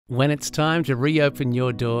When it's time to reopen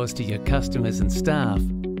your doors to your customers and staff,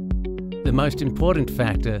 the most important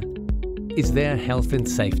factor is their health and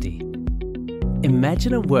safety.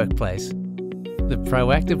 Imagine a workplace that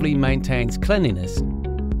proactively maintains cleanliness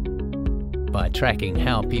by tracking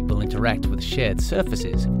how people interact with shared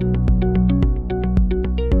surfaces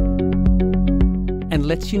and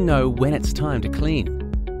lets you know when it's time to clean.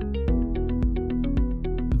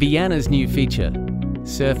 Viana's new feature,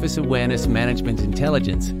 Surface Awareness Management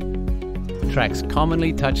Intelligence, tracks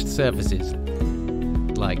commonly touched surfaces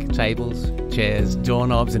like tables, chairs,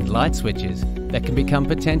 doorknobs and light switches that can become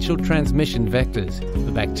potential transmission vectors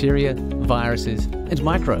for bacteria, viruses and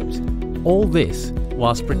microbes. All this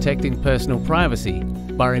whilst protecting personal privacy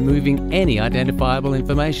by removing any identifiable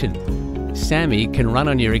information. SAMI can run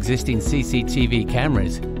on your existing CCTV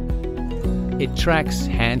cameras. It tracks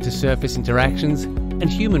hand-to-surface interactions and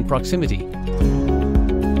human proximity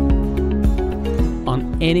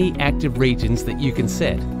on any active regions that you can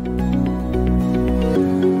set.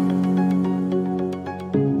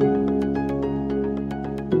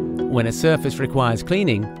 When a surface requires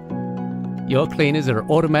cleaning, your cleaners are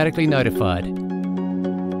automatically notified,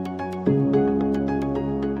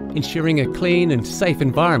 ensuring a clean and safe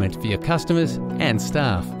environment for your customers and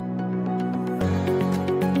staff.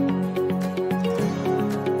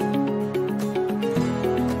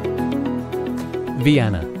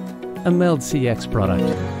 Viana, a MELD CX product.